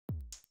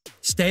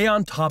Stay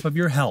on top of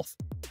your health.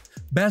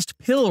 Best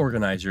pill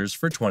organizers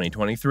for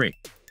 2023.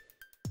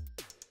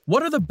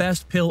 What are the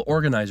best pill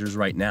organizers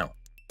right now?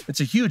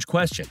 It's a huge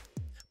question,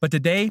 but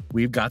today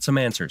we've got some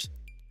answers.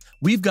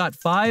 We've got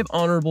 5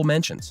 honorable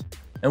mentions,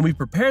 and we've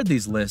prepared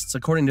these lists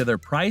according to their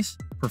price,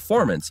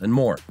 performance, and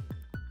more.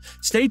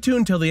 Stay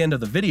tuned till the end of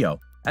the video,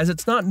 as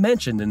it's not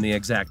mentioned in the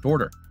exact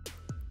order.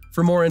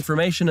 For more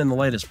information and the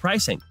latest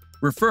pricing,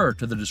 refer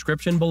to the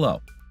description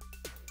below.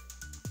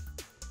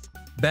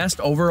 Best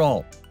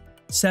overall.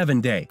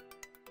 7-Day.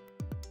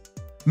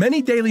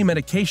 Many daily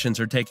medications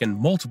are taken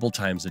multiple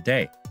times a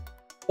day.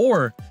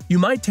 Or you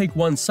might take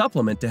one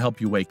supplement to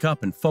help you wake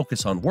up and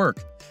focus on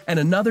work, and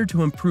another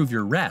to improve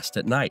your rest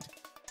at night.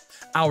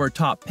 Our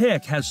top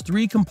pick has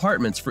 3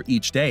 compartments for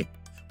each day,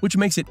 which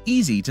makes it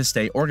easy to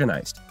stay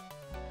organized.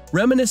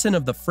 Reminiscent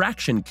of the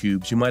fraction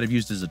cubes you might have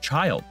used as a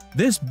child,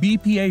 this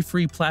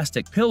BPA-free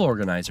plastic pill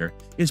organizer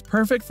is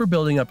perfect for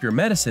building up your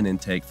medicine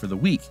intake for the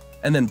week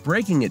and then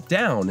breaking it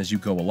down as you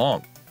go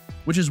along,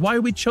 which is why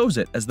we chose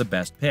it as the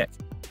best pick.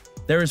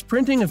 There is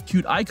printing of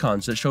cute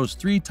icons that shows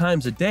 3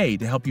 times a day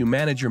to help you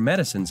manage your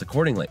medicines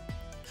accordingly.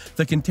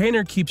 The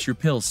container keeps your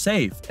pills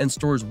safe and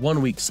stores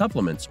 1-week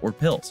supplements or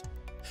pills.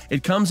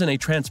 It comes in a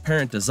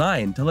transparent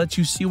design to let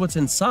you see what's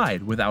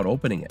inside without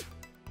opening it.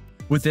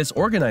 With this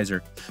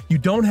organizer, you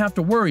don't have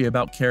to worry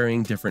about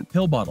carrying different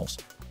pill bottles.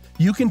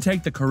 You can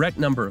take the correct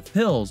number of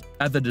pills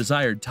at the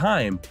desired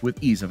time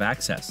with ease of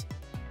access.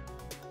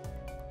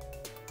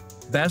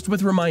 Best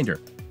with reminder.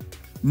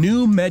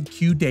 New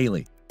MedQ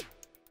Daily.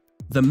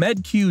 The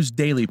MedQ's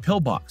Daily Pill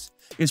Box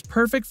is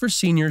perfect for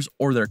seniors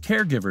or their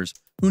caregivers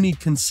who need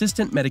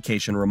consistent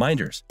medication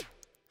reminders.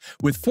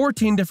 With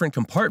 14 different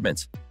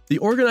compartments, the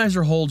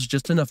organizer holds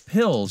just enough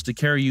pills to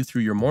carry you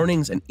through your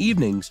mornings and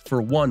evenings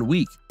for 1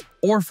 week,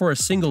 or for a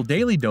single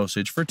daily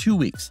dosage for 2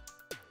 weeks.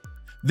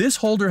 This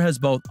holder has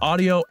both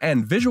audio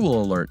and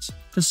visual alerts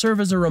to serve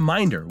as a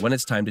reminder when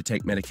it's time to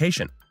take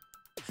medication.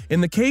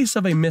 In the case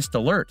of a missed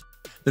alert,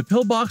 the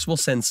pill box will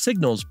send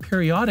signals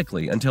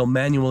periodically until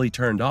manually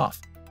turned off.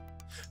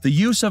 The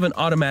use of an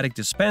automatic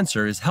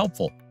dispenser is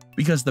helpful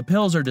because the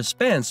pills are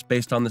dispensed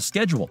based on the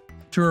schedule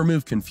to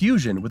remove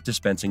confusion with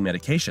dispensing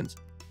medications,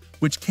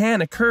 which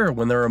can occur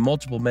when there are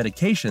multiple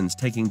medications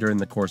taken during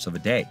the course of a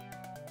day.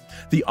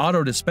 The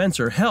auto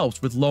dispenser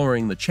helps with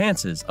lowering the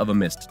chances of a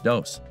missed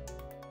dose.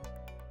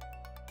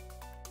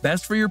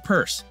 Best for your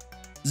purse.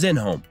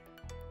 XINHOME.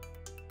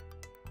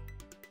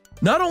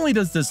 Not only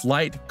does this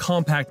light,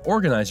 compact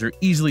organizer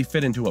easily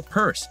fit into a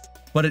purse,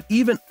 but it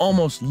even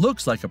almost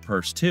looks like a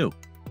purse too.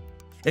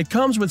 It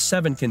comes with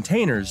 7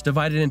 containers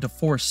divided into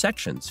 4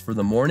 sections for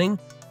the morning,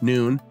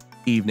 noon,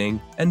 evening,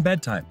 and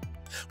bedtime,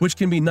 which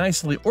can be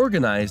nicely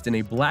organized in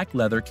a black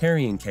leather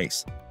carrying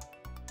case.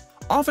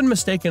 Often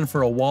mistaken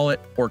for a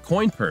wallet or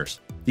coin purse,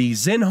 the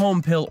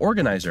XINHOME pill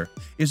organizer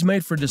is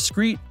made for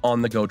discreet,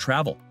 on-the-go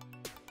travel.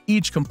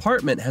 Each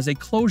compartment has a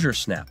closure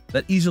snap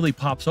that easily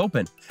pops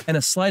open and a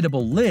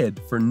slidable lid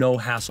for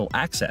no-hassle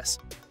access.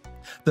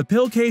 The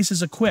pill case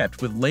is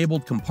equipped with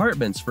labeled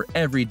compartments for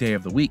every day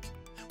of the week,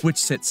 which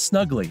sits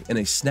snugly in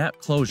a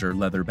snap-closure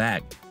leather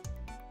bag.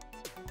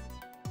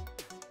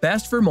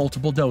 Best for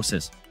multiple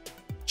doses.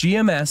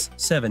 GMS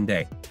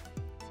 7-Day.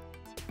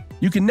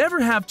 You can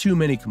never have too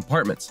many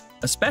compartments,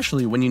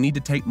 especially when you need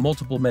to take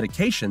multiple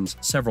medications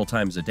several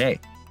times a day.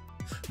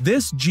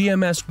 This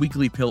GMS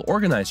weekly pill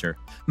organizer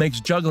makes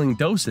juggling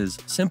doses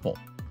simple,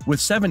 with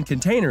 7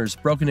 containers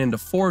broken into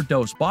 4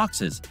 dose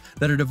boxes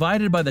that are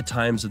divided by the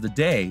times of the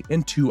day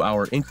in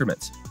 2-hour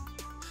increments.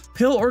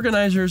 Pill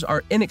organizers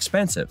are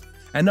inexpensive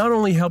and not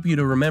only help you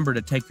to remember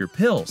to take your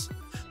pills,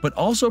 but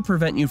also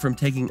prevent you from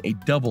taking a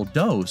double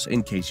dose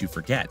in case you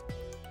forget.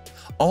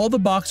 All the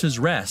boxes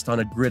rest on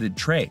a gridded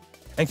tray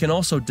and can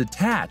also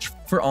detach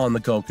for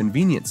on-the-go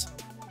convenience,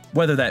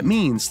 whether that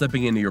means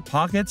slipping into your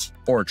pockets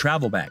or a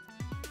travel bag.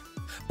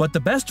 But the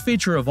best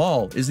feature of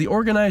all is the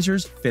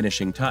organizer's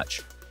finishing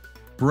touch.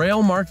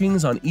 Braille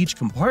markings on each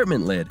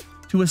compartment lid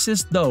to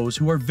assist those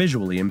who are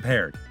visually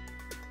impaired.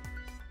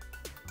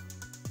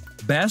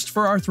 Best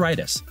for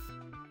arthritis.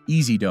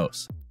 Easy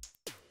dose.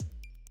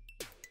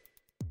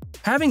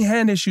 Having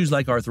hand issues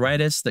like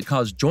arthritis that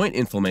cause joint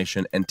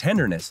inflammation and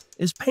tenderness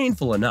is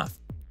painful enough.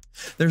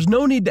 There's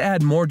no need to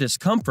add more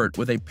discomfort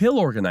with a pill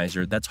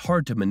organizer that's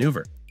hard to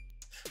maneuver.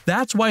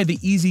 That's why the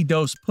Easy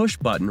Dose push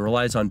button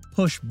relies on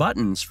push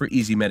buttons for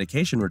easy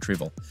medication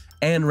retrieval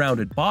and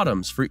rounded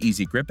bottoms for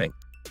easy gripping.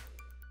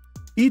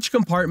 Each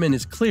compartment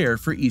is clear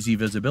for easy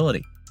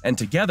visibility, and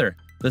together,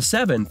 the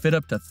 7 fit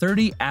up to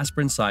 30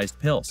 aspirin-sized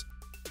pills.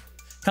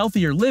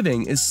 Healthier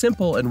living is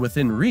simple and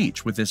within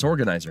reach with this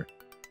organizer.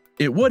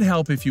 It would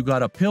help if you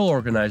got a pill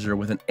organizer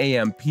with an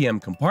AM/PM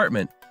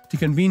compartment to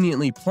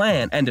conveniently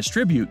plan and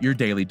distribute your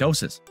daily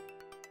doses.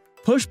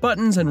 Push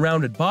buttons and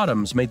rounded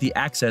bottoms make the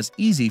access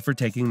easy for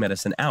taking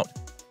medicine out.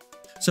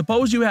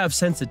 Suppose you have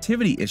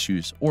sensitivity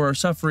issues or are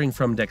suffering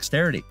from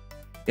dexterity.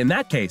 In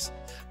that case,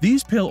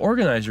 these pill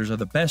organizers are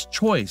the best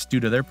choice due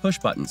to their push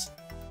buttons.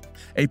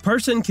 A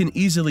person can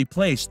easily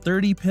place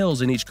 30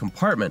 pills in each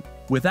compartment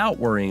without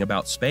worrying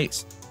about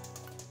space.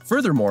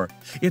 Furthermore,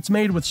 it's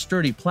made with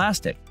sturdy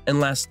plastic and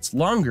lasts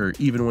longer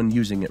even when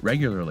using it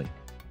regularly.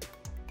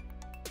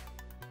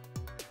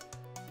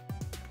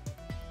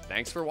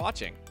 Thanks for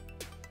watching.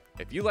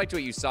 If you liked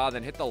what you saw,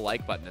 then hit the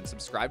like button and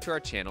subscribe to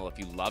our channel if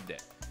you loved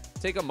it.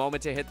 Take a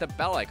moment to hit the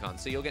bell icon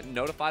so you'll get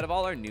notified of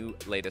all our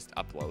latest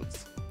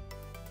uploads.